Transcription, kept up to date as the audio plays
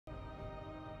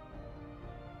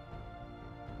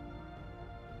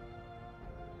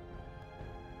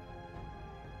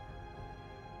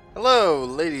Hello,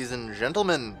 ladies and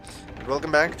gentlemen, and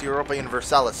welcome back to Europa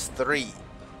Universalis III.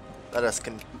 Let us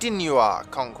continue our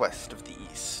conquest of the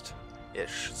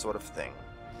East-ish sort of thing.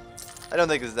 I don't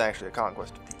think this is actually a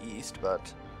conquest of the East,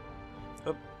 but...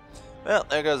 Oh, well,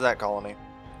 there goes that colony.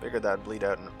 Figured that'd bleed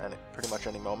out in pretty much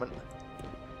any moment.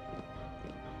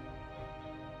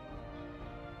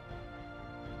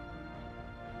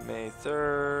 May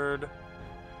 3rd.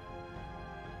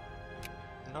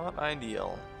 Not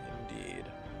ideal, indeed.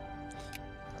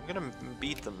 I'm gonna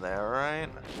beat them there, right?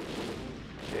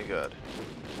 Okay, good.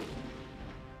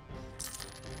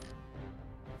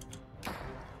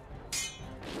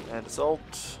 And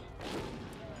assault.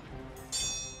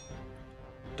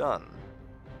 Done.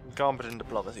 Incompetent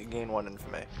diplomacy, gain 1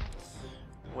 infamy.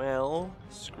 Well,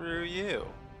 screw you.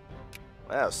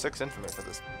 Wow, 6 infamy for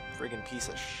this friggin' piece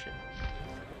of shit.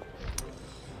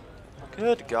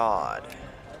 Good God.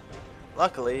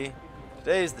 Luckily,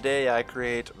 today's the day I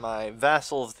create my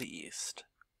Vassal of the East,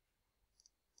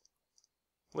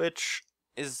 which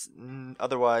is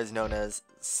otherwise known as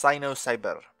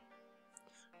Sino-Cyber.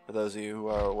 For those of you who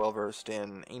are well versed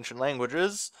in ancient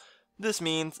languages, this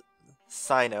means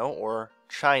Sino, or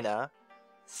China,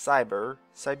 Cyber,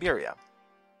 Siberia.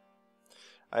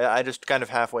 I just kind of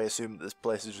halfway assumed that this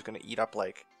place is just going to eat up,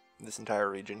 like, this entire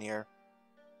region here.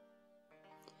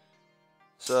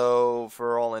 So,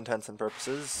 for all intents and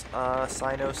purposes,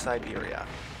 Sino-Siberia,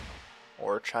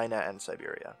 or China and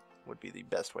Siberia, would be the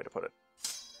best way to put it.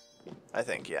 I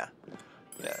think, yeah.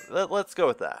 Yeah, let's go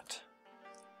with that.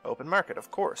 Open market, of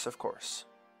course, of course.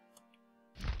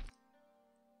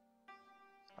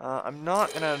 I'm not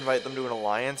going to invite them to an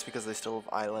alliance because they still have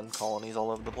island colonies all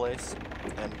over the place,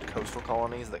 and coastal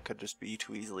colonies that could just be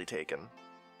too easily taken.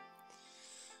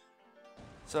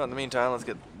 So in the meantime, let's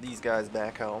get these guys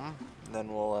back home, and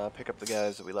then we'll pick up the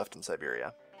guys that we left in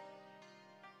Siberia.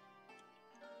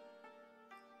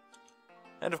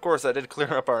 And of course, I did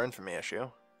clear up our infamy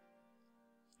issue.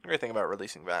 Great thing about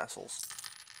releasing vassals.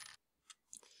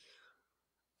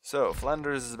 So,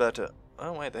 Flanders is about to...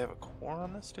 Oh wait, they have a core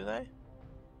on this, do they?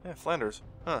 Yeah, Flanders.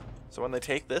 Huh. So when they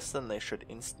take this, then they should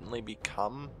instantly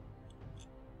become...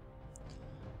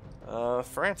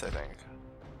 France, I think.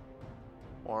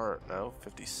 Or, no,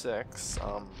 56,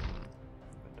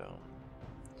 window.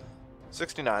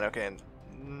 69, okay, and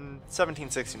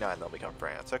 1769 they'll become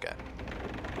France, okay.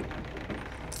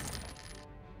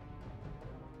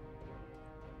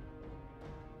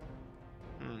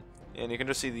 And you can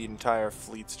just see the entire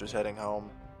fleet's just heading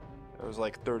home. There was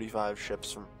like 35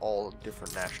 ships from all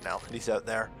different nationalities out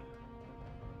there.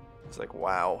 It's like,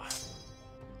 wow.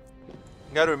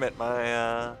 Gotta admit,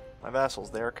 my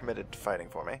vassals, they're committed to fighting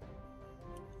for me.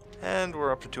 And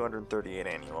we're up to 238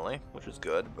 annually, which is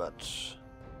good, but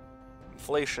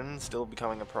inflation still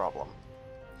becoming a problem.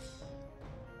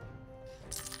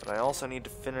 But I also need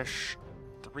to finish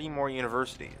 3 more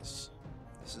universities.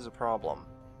 This is a problem.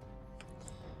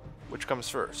 Which comes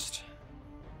first?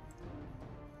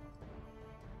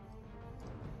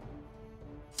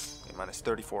 Okay, minus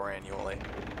 34 annually.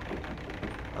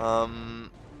 I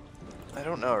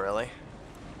don't know, really.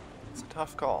 It's a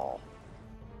tough call.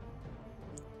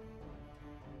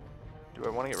 Do I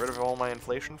want to get rid of all my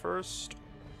inflation first?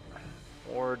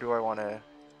 Or do I want to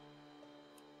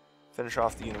finish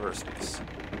off the universities?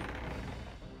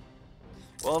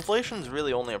 Well, inflation's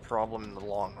really only a problem in the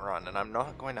long run, and I'm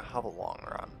not going to have a long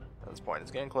run at this point. It's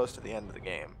getting close to the end of the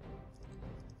game.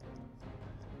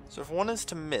 So if one is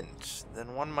to mint,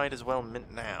 then one might as well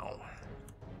mint now.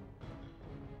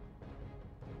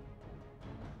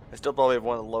 I still probably have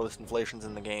one of the lowest inflations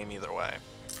in the game either way.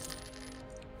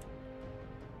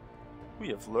 We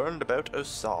have learned about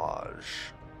Osage.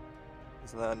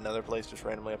 Isn't that another place just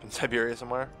randomly up in Siberia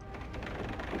somewhere?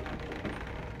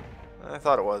 I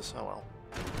thought it was. Oh well.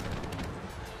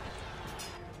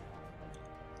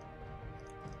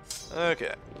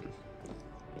 Okay.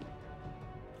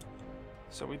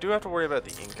 So we do have to worry about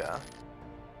the Inca.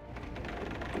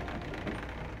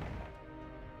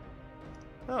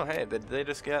 Oh hey, did they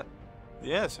just get...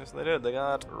 Yes, they did. They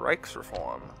got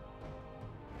Reichsreform.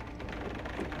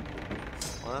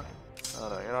 What? Oh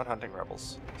no, you're not hunting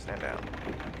rebels. Stand down.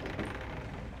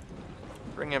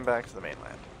 Bring him back to the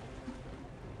mainland.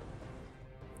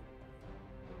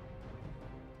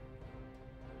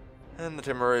 And the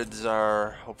Timurids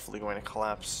are hopefully going to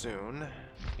collapse soon.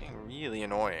 It's getting really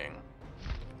annoying.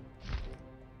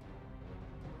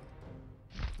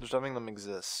 Just having them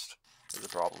exist is a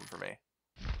problem for me.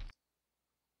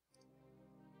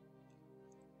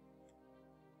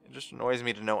 It just annoys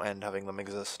me to no end having them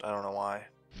exist. I don't know why.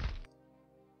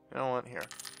 You know what? Here.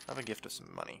 Have a gift of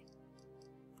some money.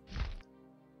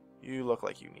 You look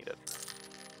like you need it.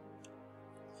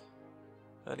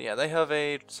 But yeah, they have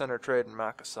a center trade in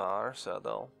Makassar, so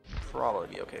they'll probably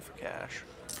be okay for cash.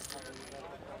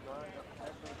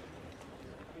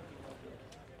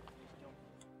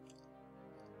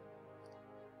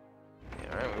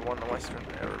 Yeah, alright, we won the Western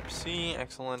Arab Sea,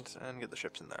 excellent, and get the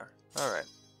ships in there. Alright.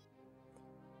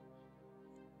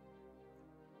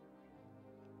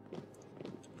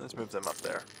 Let's move them up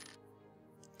there.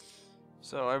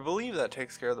 So I believe that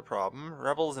takes care of the problem.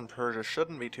 Rebels in Persia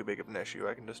shouldn't be too big of an issue.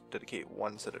 I can just dedicate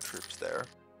one set of troops there.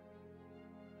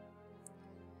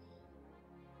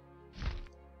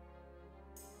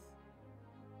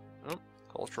 Oh,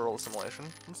 cultural assimilation.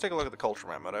 Let's take a look at the culture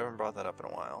map mode. I haven't brought that up in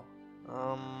a while.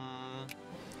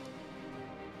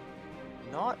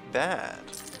 Not bad.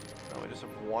 Oh, we just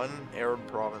have one Arab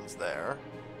province there.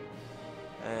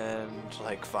 And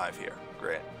like 5 here.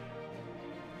 Great.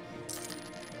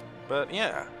 But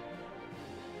yeah.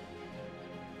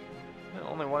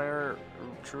 Only one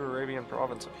true Arabian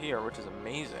province up here, which is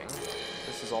amazing.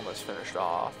 This is almost finished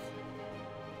off.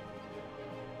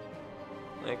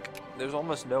 Like, there's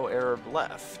almost no Arab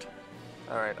left.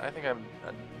 Alright, I think I'm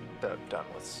about done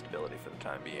with stability for the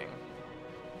time being.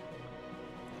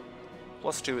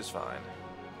 +2 is fine.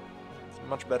 It's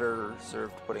much better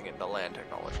served putting it into land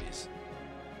technologies,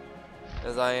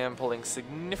 as I am pulling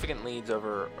significant leads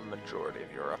over a majority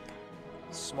of Europe.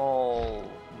 Small,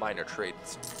 minor trade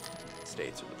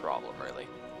states are the problem, really.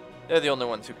 They're the only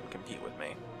ones who can compete with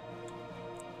me.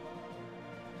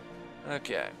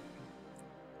 Okay.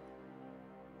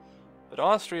 But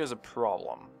Austria's a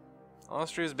problem.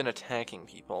 Austria's been attacking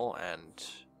people and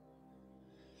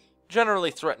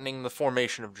generally threatening the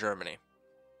formation of Germany.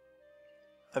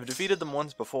 I've defeated them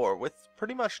once before with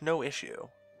pretty much no issue.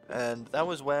 And that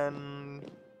was when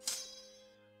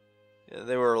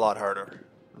they were a lot harder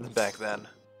back then.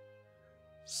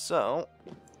 So,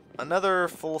 another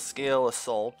full-scale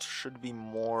assault should be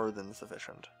more than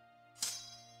sufficient.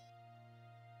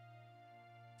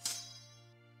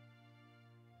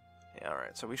 Yeah,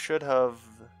 alright, so we should have...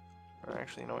 Or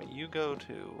actually, you know what, you go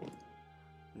to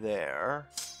there.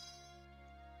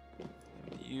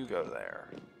 You go there.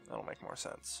 That'll make more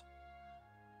sense.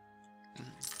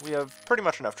 We have pretty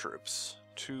much enough troops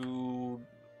to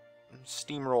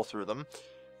steamroll through them.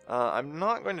 I'm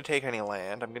not going to take any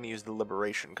land. I'm going to use the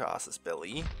liberation casus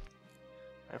belli.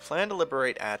 I plan to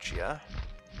liberate Achia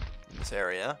in this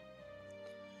area,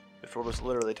 which will just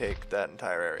literally take that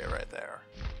entire area right there.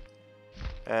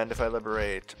 And if I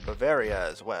liberate Bavaria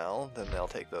as well, then they'll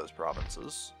take those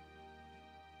provinces.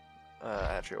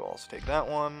 Achia will also take that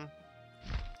one.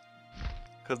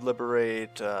 Could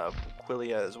liberate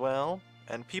Aquilia as well.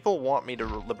 And people want me to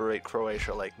liberate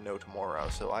Croatia like no tomorrow,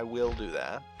 so I will do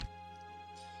that.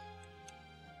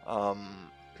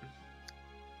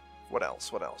 What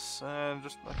else? What else? I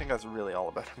think that's really all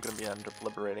about I'm going to be end up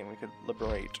liberating. We could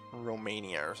liberate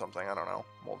Romania or something. I don't know.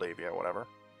 Moldavia, whatever.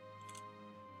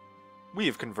 We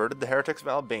have converted the heretics of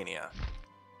Albania.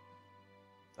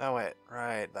 Oh, wait.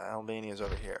 Right. The Albania's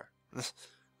over here. I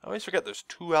always forget there's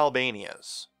 2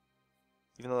 Albanias.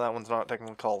 Even though that one's not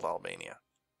technically called Albania.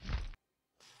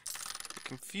 It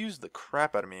confused the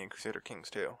crap out of me in Crusader Kings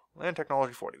 2. Land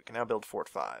technology 40. We can now build Fort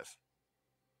 5.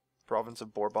 The province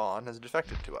of Bourbon has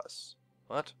defected to us.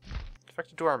 What?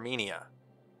 Defected to Armenia.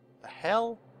 The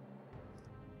hell?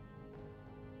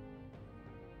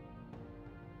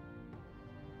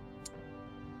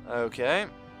 Okay.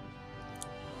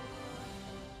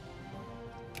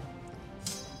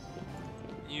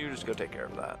 You just go take care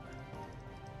of that.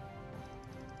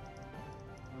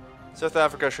 South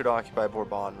Africa should occupy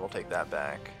Bourbon. We'll take that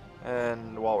back.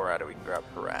 And while we're at it, we can grab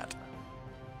Herat.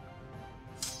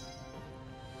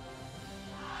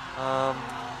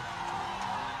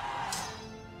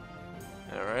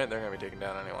 Alright, they're going to be taken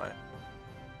down anyway.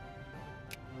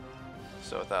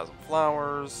 So 1,000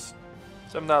 flowers.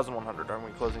 7,100. Aren't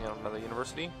we closing out another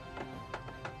university?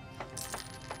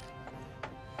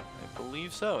 I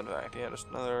believe so, in fact. Yeah, just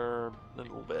another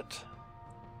little bit.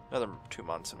 Another 2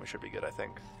 months and we should be good, I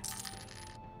think.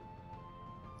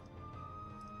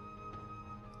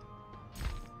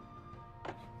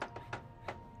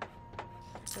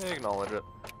 Acknowledge it.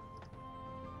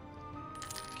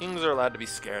 Kings are allowed to be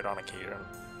scared on occasion.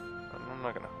 I'm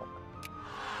not gonna hold it.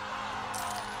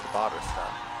 The botter's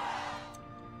done.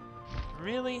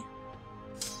 Really?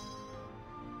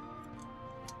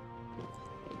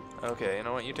 Okay, you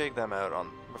know what? You take them out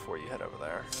on before you head over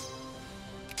there.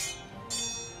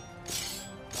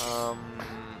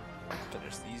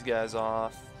 Finish these guys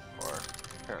off, or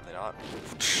apparently not.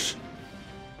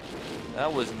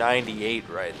 That was 98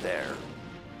 right there.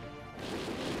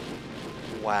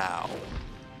 wow.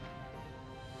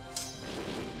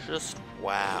 Just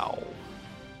wow.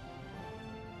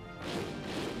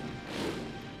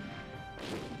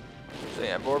 So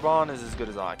yeah, Bourbon is as good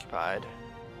as occupied.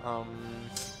 And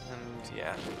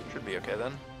yeah, should be okay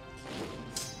then.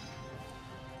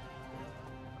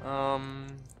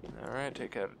 Alright,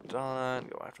 take out Donna and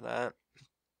go after that.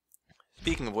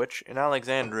 Speaking of which, in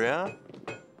Alexandria,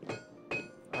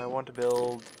 I want to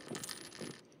build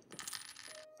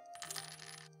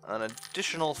an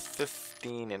additional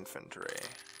 15 infantry.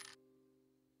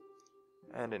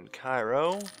 And in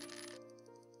Cairo,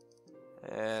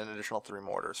 an additional 3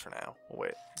 mortars for now. We'll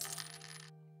wait.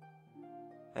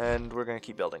 And we're going to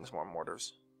keep building some more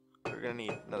mortars. We're going to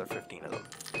need another 15 of them.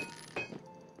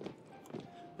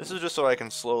 This is just so I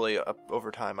can slowly,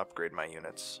 over time, upgrade my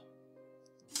units.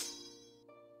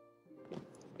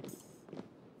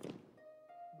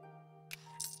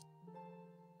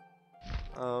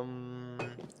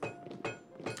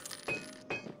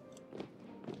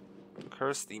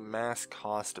 Curse the mass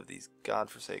cost of these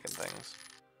godforsaken things.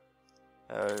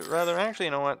 Rather, actually,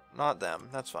 you know what? Not them.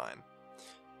 That's fine.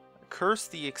 Curse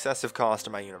the excessive cost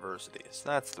of my universities.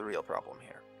 That's the real problem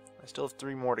here. I still have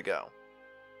 3 more to go.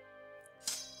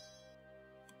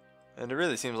 And it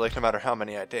really seems like no matter how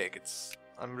many I take,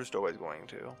 I'm just always going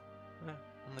to.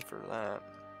 Only for that.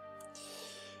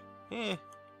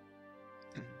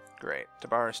 Great.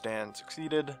 Tabaristan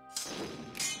succeeded.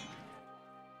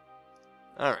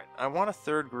 Alright, I want a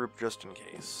 3rd group just in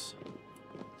case.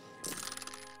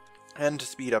 And to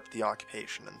speed up the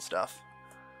occupation and stuff.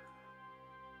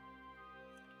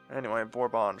 Anyway,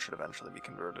 Bourbon should eventually be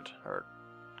converted, or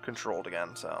controlled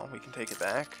again, so we can take it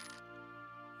back.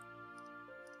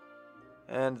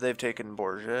 And they've taken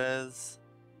Bourges.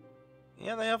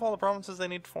 Yeah, they have all the provinces they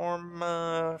need to form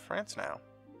France now.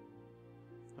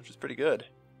 Which is pretty good.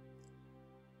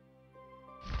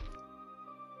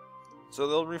 So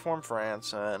they'll reform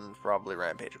France and probably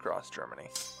rampage across Germany,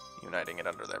 uniting it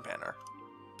under their banner.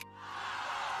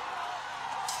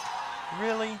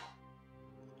 Really?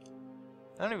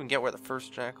 I don't even get where the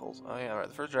first jackals... Oh yeah, right,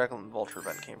 the first jackal and vulture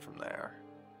event came from there.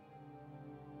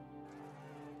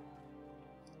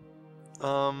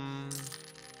 No,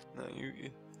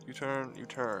 you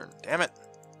turn. Damn it!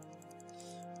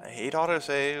 I hate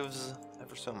autosaves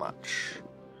ever so much.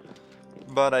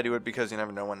 But I do it because you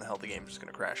never know when the hell the game's just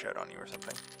gonna crash out on you or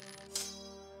something.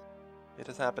 It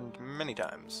has happened many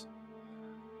times.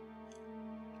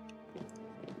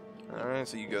 Alright,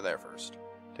 so you go there first.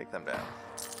 Take them down.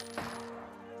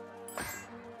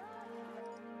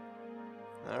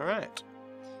 Alright.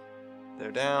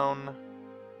 They're down.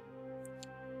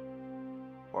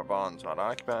 Bourbon's not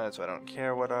occupied, so I don't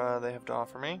care what they have to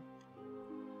offer me.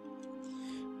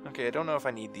 Okay, I don't know if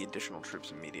I need the additional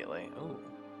troops immediately. Ooh.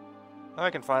 Now I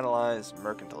can finalize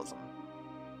mercantilism.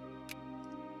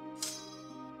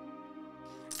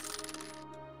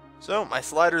 So, my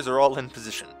sliders are all in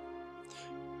position.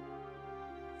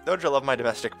 Don't you love my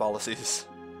domestic policies?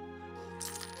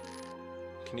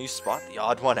 Can you spot the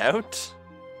odd one out?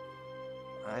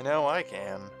 I know I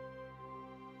can.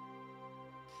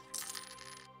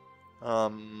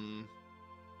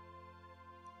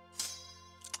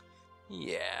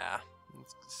 Yeah.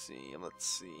 Let's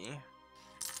see.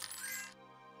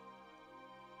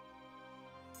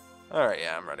 Alright,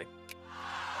 yeah, I'm ready.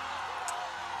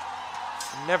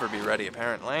 Never be ready,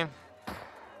 apparently.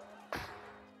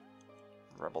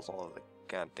 Rebels all over the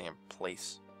goddamn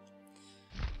place.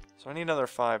 So I need another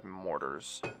 5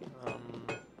 mortars.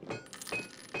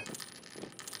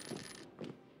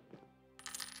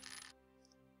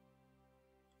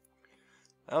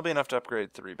 That'll be enough to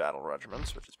upgrade 3 battle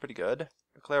regiments, which is pretty good.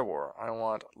 Declare war. I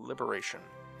want liberation.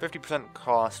 50%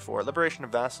 cost for liberation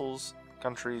of vassals,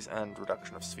 countries, and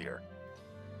reduction of sphere.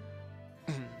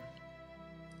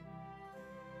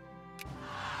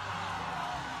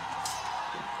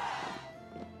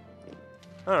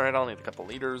 Alright, I'll need a couple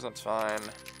leaders, that's fine.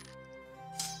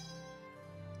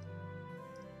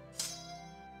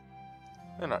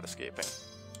 They're not escaping.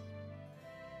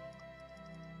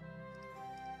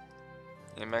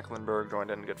 Yeah, Mecklenburg joined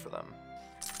in, good for them.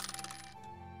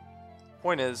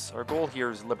 Point is, our goal here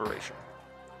is liberation.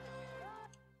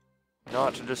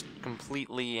 Not to just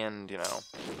completely and, you know,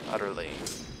 utterly.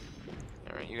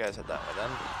 Alright, you guys head that way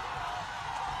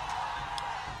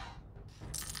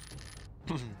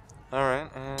then.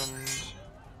 Alright, and...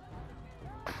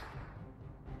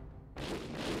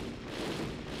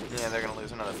 yeah, they're gonna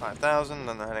lose another 5,000,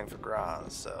 then they're heading for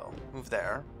Graz, so move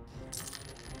there.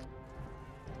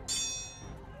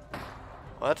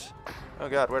 What? Oh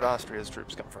god, where'd Austria's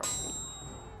troops come from?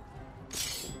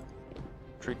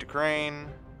 Retreat to Crane,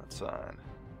 that's fine.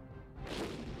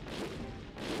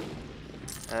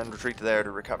 and retreat there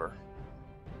to recover.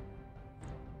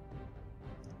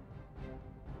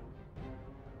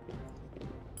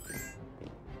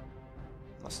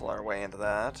 Muscle our way into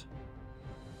that.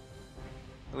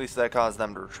 At least that caused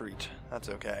them to retreat. That's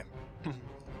okay.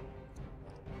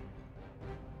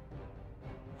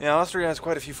 Yeah, Austria has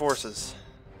quite a few forces.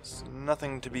 It's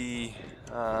nothing to be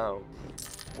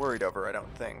worried over, I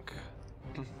don't think.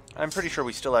 I'm pretty sure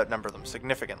we still outnumber them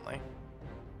significantly.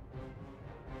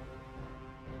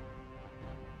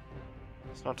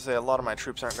 It's not to say a lot of my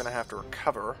troops aren't going to have to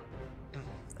recover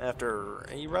after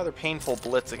a rather painful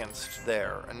blitz against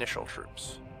their initial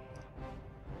troops.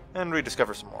 And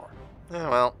rediscover some more. Yeah,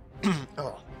 well.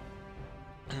 Oh.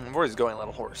 Voice is going a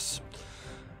little hoarse.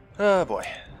 Oh boy.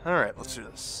 Alright, let's do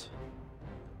this.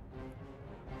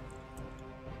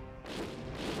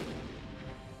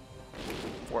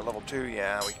 Fort level 2,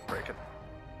 yeah, we can break it.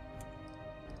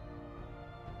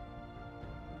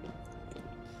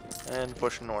 And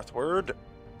push northward.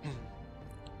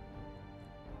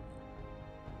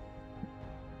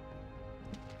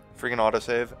 Freaking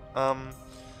autosave.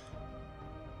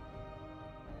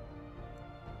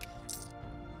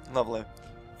 Lovely.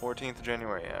 14th of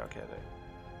January, yeah, okay.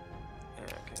 Yeah,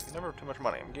 okay. Never have too much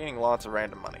money. I'm gaining lots of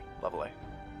random money. Lovely.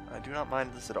 I do not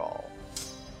mind this at all.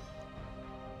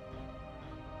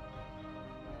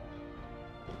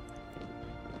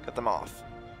 Cut them off.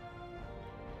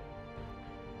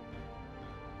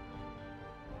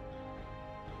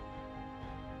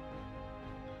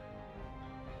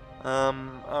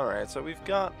 Alright, so we've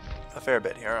got a fair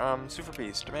bit here. Sue for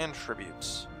peace. Demand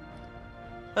tributes.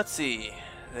 Let's see.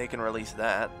 They can release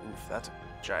that. Oof, that's a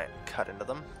giant cut into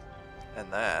them.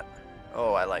 And that.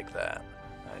 Oh, I like that.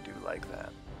 I do like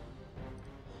that.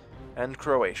 And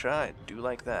Croatia. I do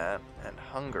like that. And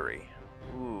Hungary.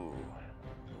 Ooh.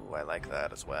 Ooh, I like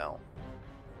that as well.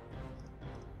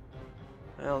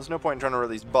 Well, there's no point in trying to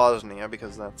release Bosnia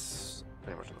because that's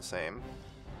pretty much the same.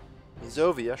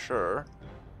 Mazovia, sure.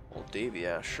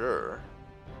 Moldavia, sure.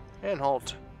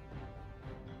 Anhalt.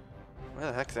 Where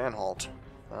the heck's Anhalt?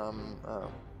 Oh.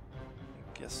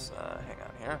 I guess, hang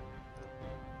on here.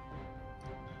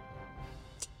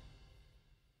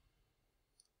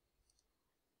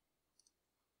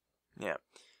 Yeah.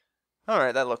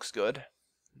 Alright, that looks good.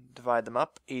 Divide them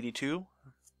up. 82.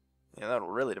 Yeah, that'll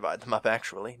really divide them up,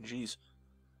 actually. Jeez.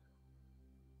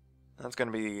 That's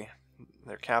going to be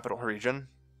their capital region.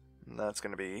 And that's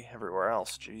going to be everywhere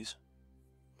else. Jeez.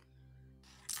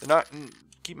 They're not...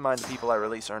 Keep in mind the people I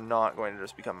release are not going to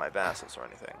just become my vassals or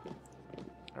anything.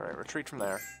 Alright, retreat from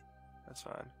there. That's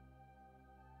fine.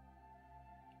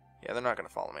 Yeah, they're not going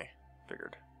to follow me.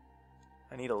 Figured.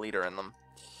 I need a leader in them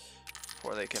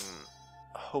before they can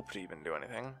hope to even do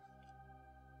anything.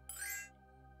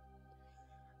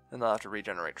 Then they'll have to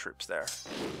regenerate troops there.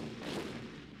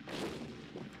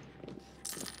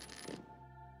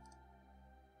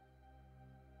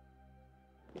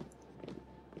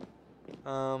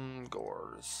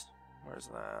 Gores. Where's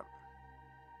that?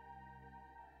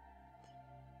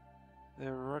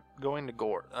 They're going to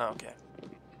Gore. Oh, okay.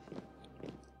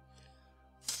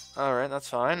 Alright, that's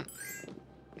fine.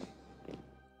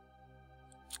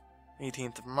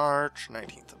 18th of March,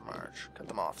 19th of March. Cut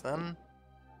them off then.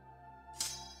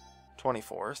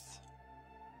 24th.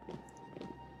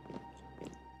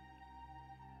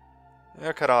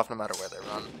 They're cut off no matter where they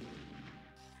run.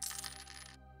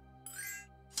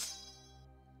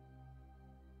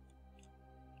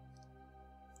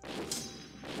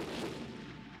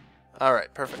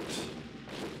 Alright, perfect.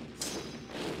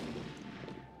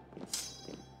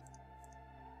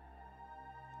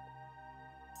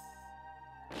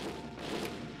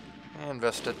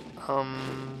 Invest it. Alright,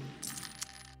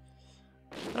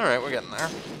 we're getting there.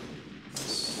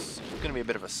 It's gonna be a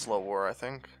bit of a slow war, I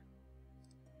think.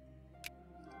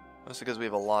 Mostly because we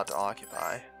have a lot to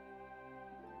occupy.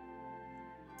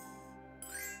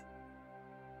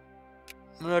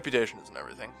 My reputation isn't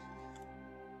everything.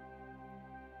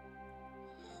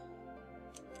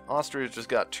 Austria's just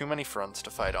got too many fronts to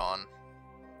fight on.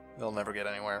 They'll never get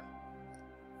anywhere.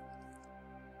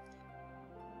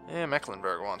 Yeah,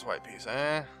 Mecklenburg wants white peace,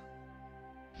 eh?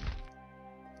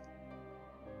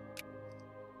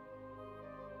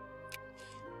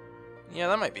 Yeah,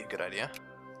 that might be a good idea.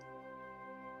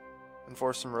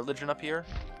 Enforce some religion up here.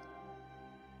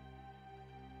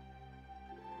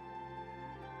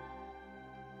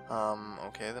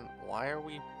 Okay, then why are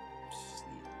we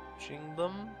sieging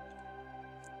them?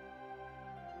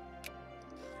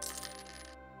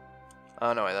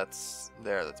 Oh, no, that's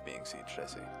being sieged, I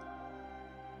see.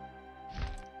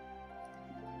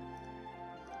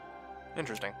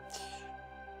 Interesting.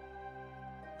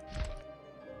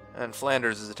 And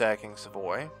Flanders is attacking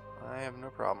Savoy. I have no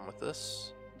problem with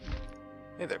this.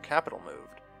 Hey, their capital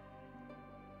moved.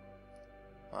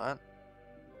 What?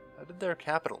 How did their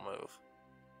capital move?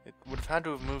 It would have had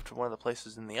to have moved to one of the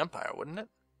places in the Empire, wouldn't it?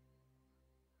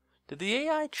 Did the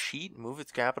AI cheat and move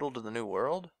its capital to the New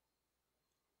World?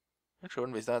 Actually, I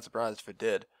wouldn't be that surprised if it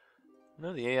did. I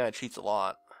know the AI cheats a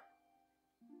lot.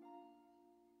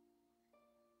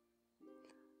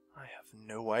 I have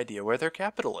no idea where their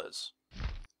capital is.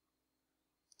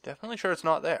 Definitely sure it's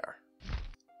not there.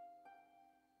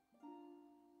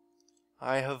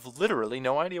 I have literally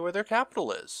no idea where their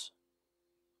capital is.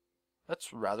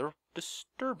 That's rather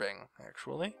disturbing,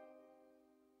 actually.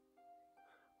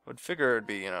 Would figure it'd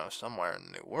be, you know, somewhere in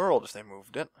the New World if they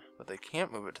moved it, but they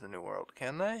can't move it to the New World,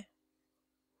 can they?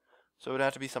 So it would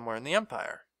have to be somewhere in the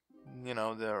Empire. You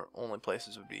know, their only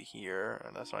places would be here,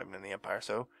 and that's not even in the Empire,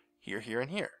 so here, here,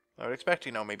 and here. I would expect,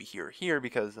 you know, maybe here, here,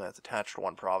 because that's attached to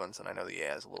one province, and I know the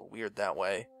AI is a little weird that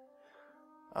way.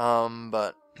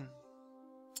 But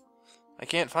I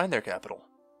can't find their capital.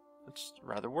 It's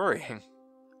rather worrying.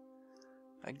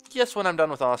 I guess when I'm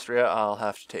done with Austria, I'll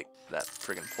have to take that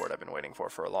friggin' port I've been waiting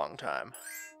for a long time.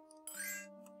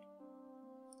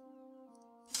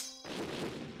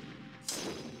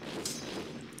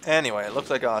 Anyway, it looks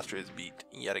like Austria's beat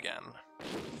yet again.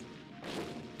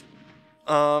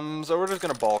 So we're just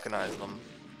gonna balkanize them.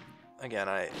 Again,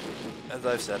 as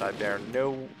I've said, I bear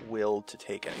no will to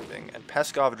take anything, and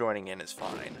Peskov joining in is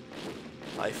fine.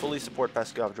 I fully support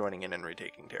Peskov joining in and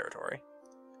retaking territory.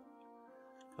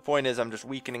 The point is, I'm just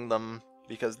weakening them,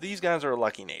 because these guys are a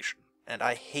lucky nation, and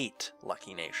I hate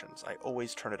lucky nations. I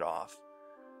always turn it off.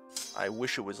 I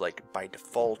wish it was, like, by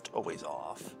default, always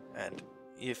off, and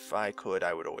if I could,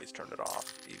 I would always turn it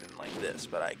off, even like this,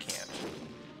 but I can't.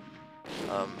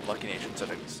 Lucky nation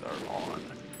settings are on.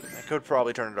 I could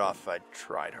probably turn it off if I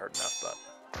tried hard enough,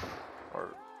 but...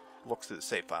 or looked through the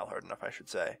save file hard enough, I should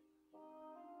say.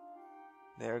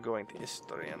 They're going to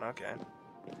Istrian, okay.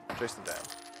 Chase them down.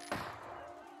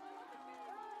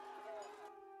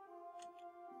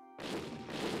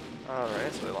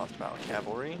 Alright, so they lost battle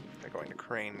cavalry. They're going to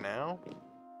Crane now.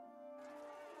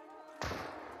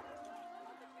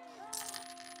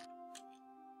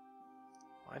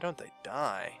 Why don't they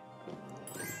die?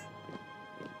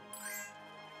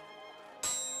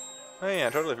 Oh yeah, I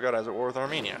totally forgot I was at war with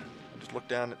Armenia. I just looked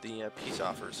down at the peace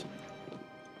offers.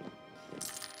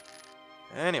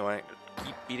 Anyway, just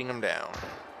keep beating them down.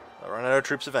 They'll run out of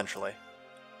troops eventually.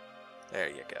 There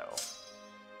you go.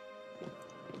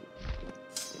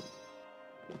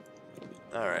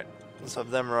 Alright, let's have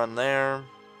them run there.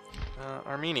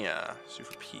 Armenia, sue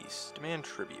for peace. Demand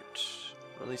tribute.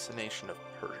 Release the nation of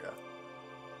Persia.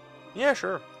 Yeah,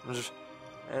 sure.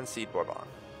 And cede Bourbon.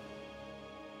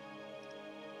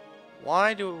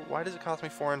 Why does it cost me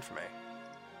 4 infamy?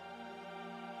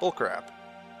 Bullcrap.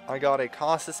 I got a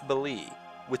casus belli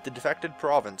with the defected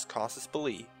province casus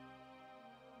belli.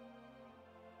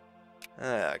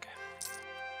 Ugh.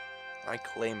 I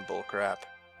claim bullcrap.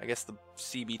 I guess the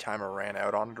CB timer ran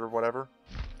out on it or whatever.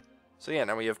 So yeah,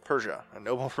 now we have Persia, a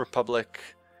noble republic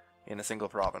in a single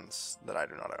province that I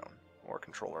do not own or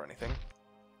control or anything.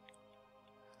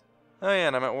 Oh yeah,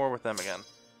 and I'm at war with them again.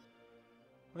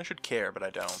 I should care, but I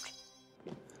don't.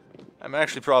 I'm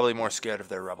actually probably more scared of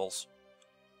their rebels.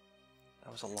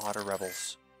 That was a lot of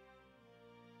rebels.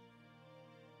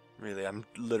 Really, I'm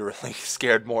literally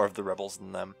scared more of the rebels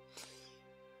than them.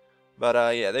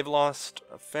 But yeah, they've lost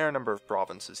a fair number of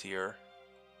provinces here.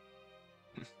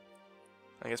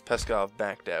 I guess Peskov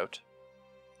backed out.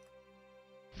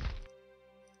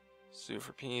 Sue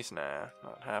for peace? Nah,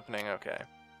 not happening. Okay.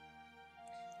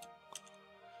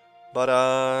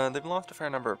 But, they've lost a fair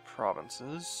number of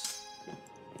provinces.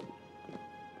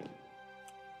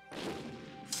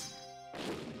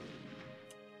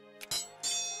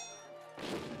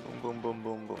 Boom, boom, boom,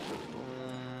 boom, boom,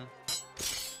 boom.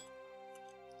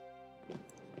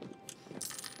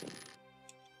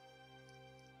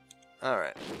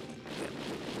 Alright.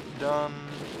 Done.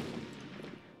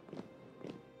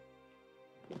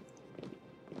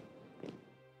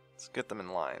 Let's get them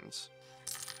in lines.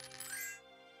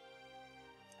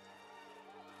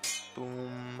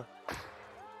 Boom.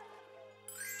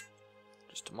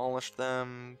 Just demolished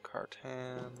them.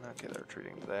 Cartan. Okay, they're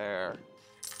retreating there.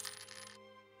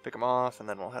 Pick them off, and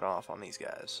then we'll head off on these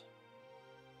guys.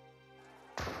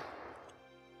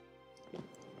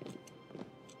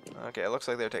 Okay, it looks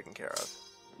like they're taken care of.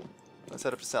 Let's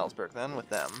head up to Salzburg then with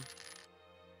them.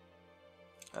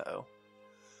 Uh-oh.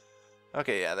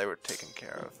 Okay, yeah, they were taken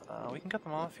care of. We can cut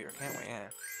them off here, can't we? Yeah,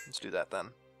 let's do that then.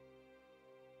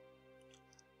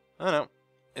 Oh no,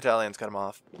 Italians cut them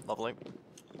off. Lovely.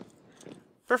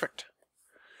 Perfect.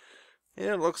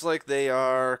 It looks like they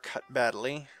are cut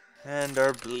badly and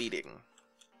are bleeding.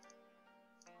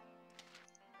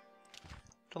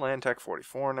 To land tech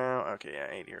 44 now. Okay, yeah,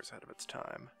 8 years ahead of its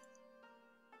time.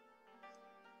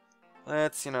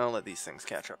 Let's, let these things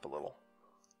catch up a little.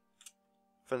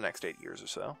 For the next 8 years or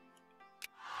so.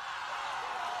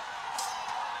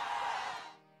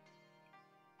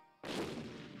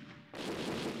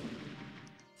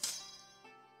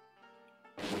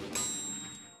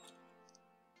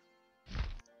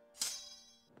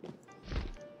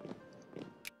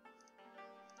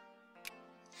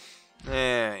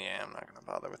 Yeah, I'm not going to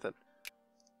bother with it.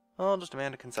 I'll just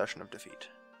demand a concession of defeat.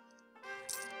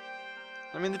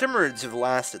 I mean, the Timurids have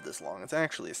lasted this long. It's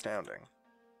actually astounding.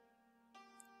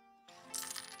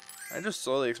 I just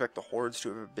slowly expect the hordes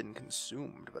to have been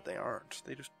consumed, but they aren't.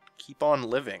 They just keep on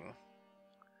living.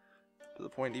 To the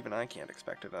point even I can't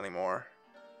expect it anymore.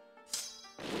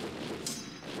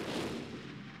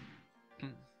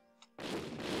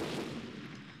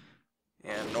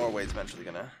 Yeah, Norway's eventually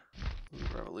gonna...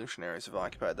 Revolutionaries have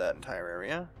occupied that entire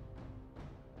area.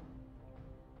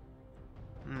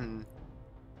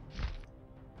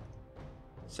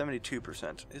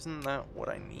 72%. Isn't that what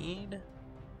I need?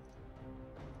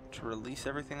 To release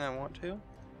everything I want to?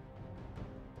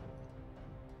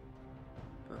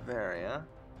 Bavaria.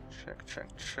 Check, check,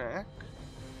 check.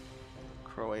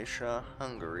 Croatia,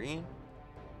 Hungary.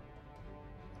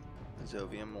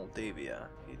 Mazovia, Moldavia.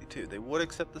 82. They would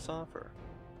accept this offer.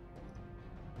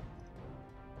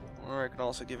 Or I can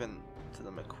also give in to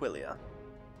them Aquilia.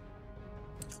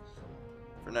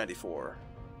 For 94.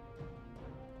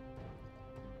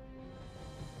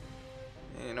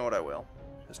 You know what, I will.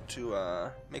 Just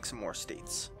to make some more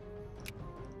states.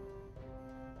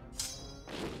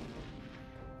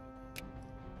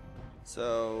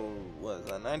 So, what is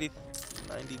that,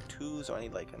 92, so I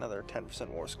need like another 10%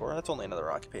 war score. That's only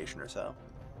another occupation or so.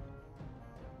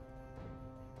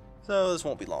 So this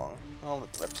won't be long. I'll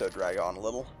let the episode drag on a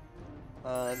little.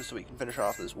 Just so we can finish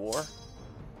off this war.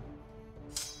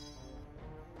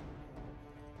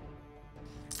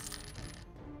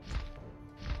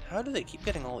 How do they keep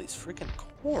getting all these freaking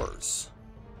cores?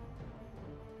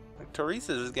 Like,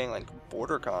 Teresa's is getting, like,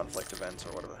 border conflict events,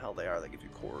 or whatever the hell they are that give you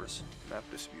cores. Map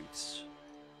disputes.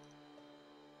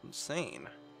 Insane.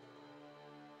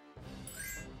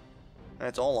 And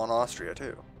it's all on Austria,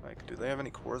 too. Like, do they have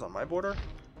any cores on my border?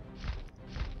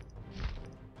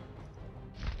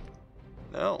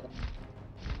 No.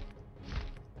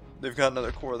 They've got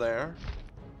another core there.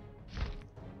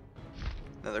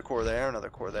 Another core there, another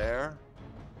core there.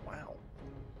 Wow.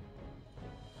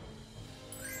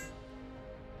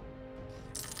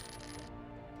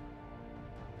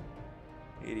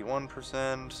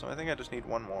 %, so I think I just need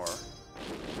one more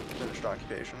finished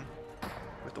occupation.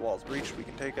 With the walls breached, we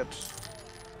can take it.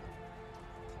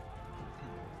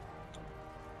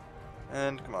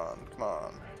 And come on, come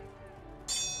on.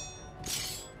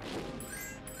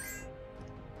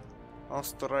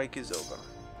 Ostrike is over.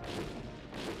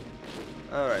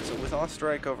 Alright, so with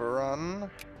Ostrike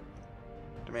overrun,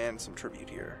 demand some tribute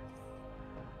here.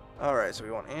 Alright, so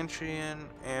we want Anchian,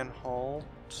 Anhalt,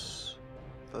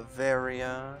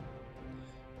 Bavaria,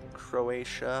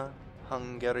 Croatia,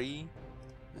 Hungary,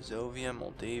 Mazovia,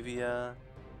 Moldavia,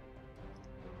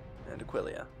 and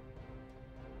Aquilia.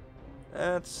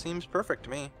 That seems perfect to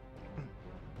me.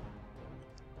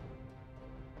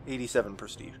 87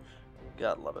 prestige.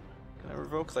 God love it. Can I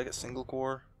revoke like a single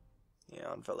core? Yeah,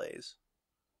 on Valais.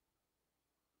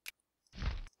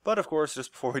 But of course,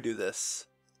 just before we do this,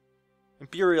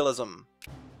 imperialism.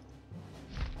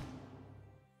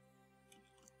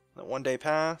 Let one day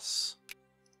pass.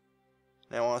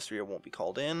 Now Austria won't be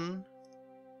called in.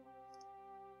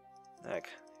 Heck,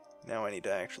 now I need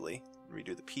to actually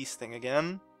redo the peace thing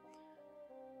again.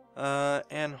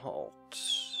 Anhalt.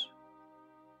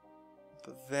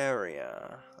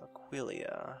 Bavaria.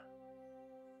 Aquilia.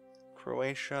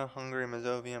 Croatia, Hungary,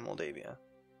 Mazovia, Moldavia.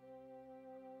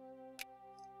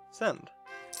 Send.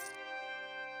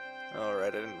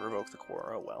 Alright, I didn't revoke the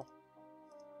core. Oh well.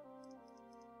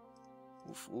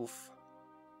 Oof, oof.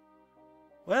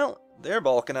 Well, they're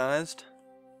balkanized.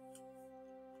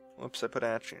 Whoops, I put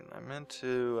Achin. I meant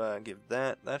to give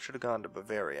that. That should have gone to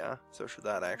Bavaria. So should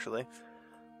that, actually.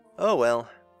 Oh well.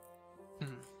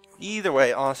 Either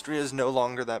way, Austria is no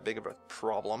longer that big of a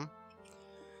problem.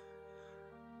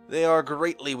 They are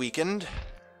greatly weakened.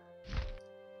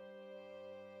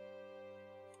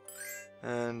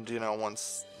 And, you know,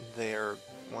 once the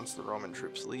Roman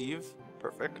troops leave,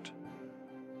 perfect.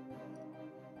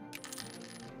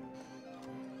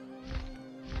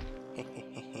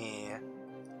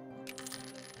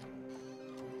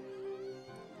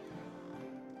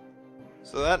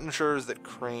 So that ensures that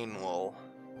Crane will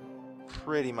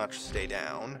pretty much stay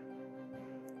down.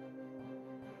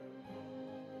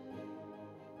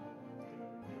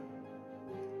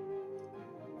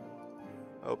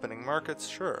 Opening markets,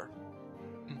 sure.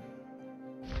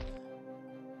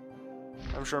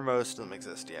 I'm sure most of them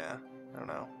exist, yeah. I don't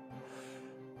know.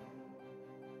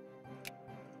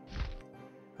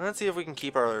 Let's see if we can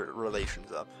keep our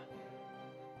relations up.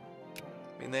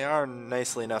 I mean, they are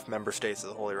nicely enough member states of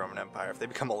the Holy Roman Empire. If they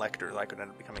become electors, I could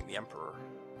end up becoming the emperor.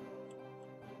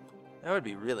 That would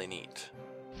be really neat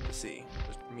to see.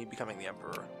 Just me becoming the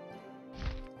emperor.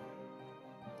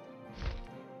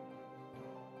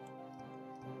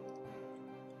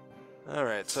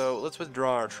 Alright, so let's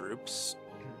withdraw our troops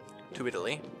to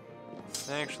Italy.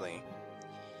 Actually,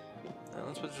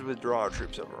 let's just withdraw our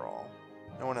troops overall.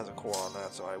 No one has a core on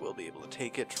that, so I will be able to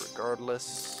take it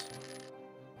regardless.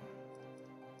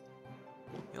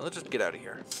 Yeah, let's just get out of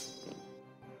here.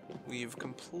 We've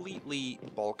completely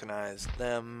balkanized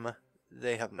them.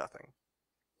 They have nothing.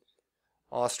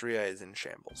 Austria is in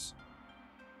shambles.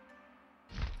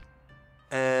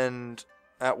 And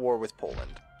at war with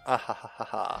Poland.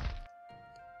 Ahahaha.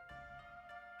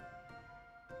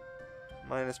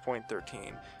 Minus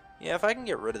 0.13. Yeah, if I can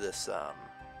get rid of this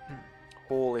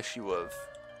whole issue of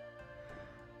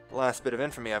the last bit of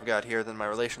infamy I've got here, then my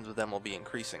relations with them will be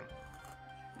increasing.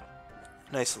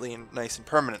 Nice and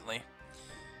permanently.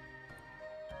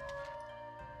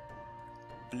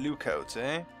 Blue coats,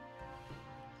 eh?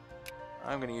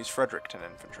 I'm going to use Fredericton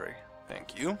infantry.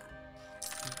 Thank you.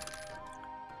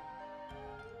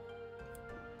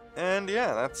 And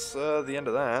yeah, that's the end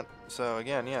of that. So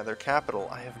again, yeah, their capital.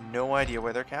 I have no idea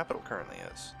where their capital currently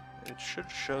is. It should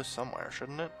show somewhere,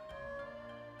 shouldn't it?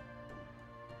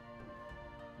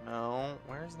 No,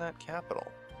 where's that capital?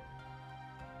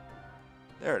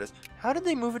 There it is. How did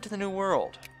they move it to the New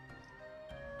World?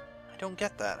 I don't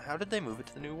get that. How did they move it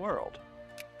to the New World?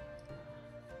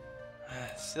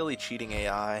 Silly cheating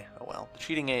AI. Oh well, the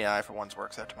cheating AI for once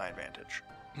works out to my advantage.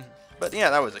 But yeah,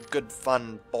 that was a good,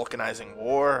 fun, balkanizing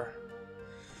war.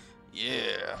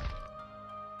 Yeah.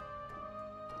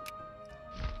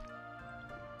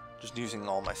 Just using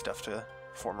all my stuff to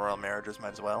form royal marriages,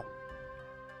 might as well.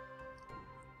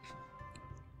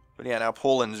 But yeah, now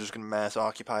Poland's just going to mass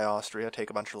occupy Austria, take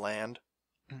a bunch of land.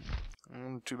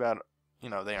 Too bad, you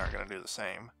know, they aren't going to do the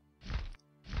same.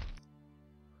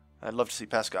 I'd love to see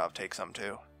Peskov take some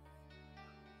too.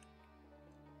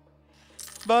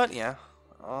 But yeah,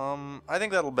 I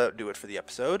think that'll about do it for the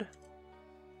episode.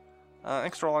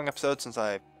 Extra long episode since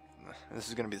this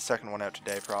is going to be the second one out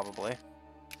today probably.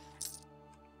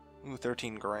 Ooh,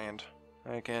 13 grand.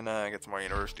 I can get some more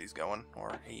universities going,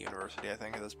 or a university I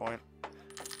think at this point.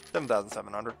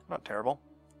 7,700, not terrible.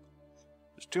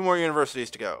 There's 2 more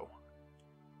universities to go.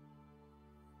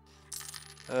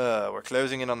 We're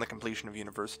closing in on the completion of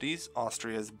universities.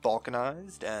 Austria is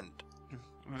balkanized, and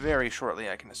very shortly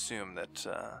I can assume that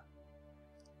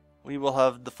we will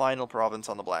have the final province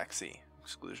on the Black Sea,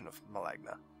 exclusion of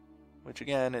Malagna. Which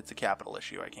again, it's a capital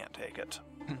issue, I can't take it.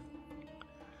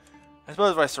 I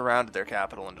suppose if I surrounded their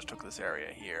capital and just took this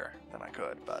area here, then I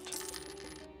could, but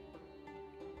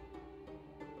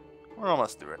we're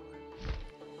almost through it.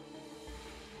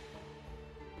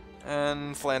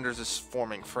 And Flanders is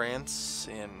forming France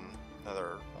in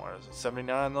another, what is it,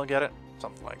 79 they'll get it?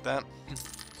 Something like that.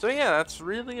 So yeah, that's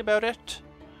really about it.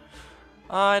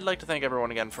 I'd like to thank everyone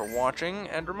again for watching,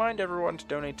 and remind everyone to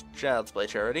donate to Child's Play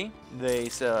Charity. They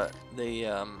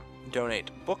donate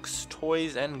books,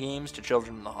 toys, and games to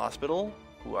children in the hospital,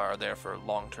 who are there for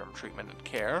long-term treatment and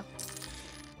care.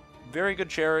 Very good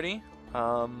charity.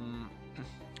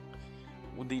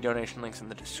 With the donation links in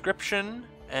the description.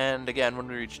 And again, when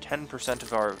we reach 10%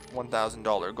 of our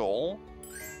 $1,000 goal,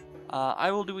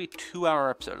 I will do a 2-hour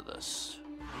episode of this.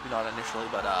 Maybe not initially,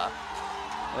 but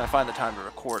when I find the time to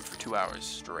record for 2 hours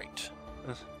straight.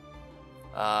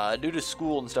 Due to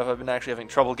school and stuff, I've been actually having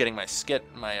trouble getting my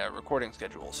recording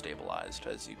schedule stabilized,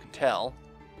 as you can tell.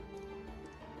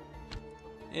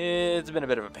 It's been a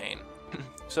bit of a pain.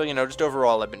 So, you know, just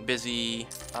overall, I've been busy,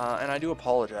 and I do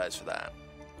apologize for that.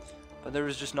 But there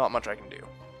is just not much I can do.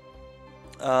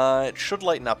 It should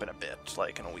lighten up in a bit,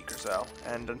 like in a week or so.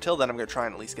 And until then, I'm going to try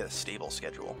and at least get a stable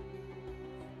schedule.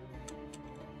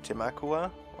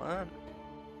 Timakua? What?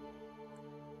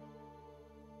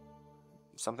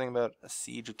 Something about a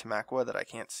siege of Timakua that I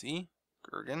can't see?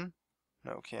 Gurgen?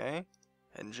 Okay.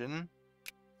 Engine.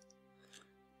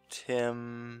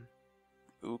 Timakua.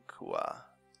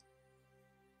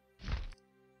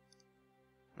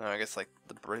 No, I guess like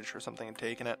the British or something had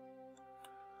taken it.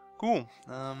 Cool.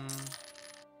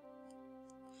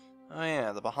 Oh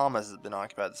yeah, the Bahamas has been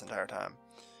occupied this entire time.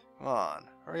 Come on,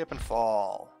 hurry up and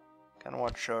fall. Kind of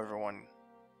want to show everyone,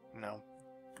 you know,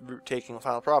 taking the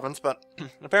final province, but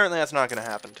apparently that's not going to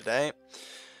happen today.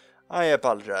 I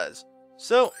apologize.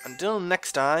 So, until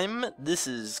next time, this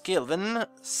is Kelvin,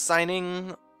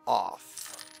 signing off.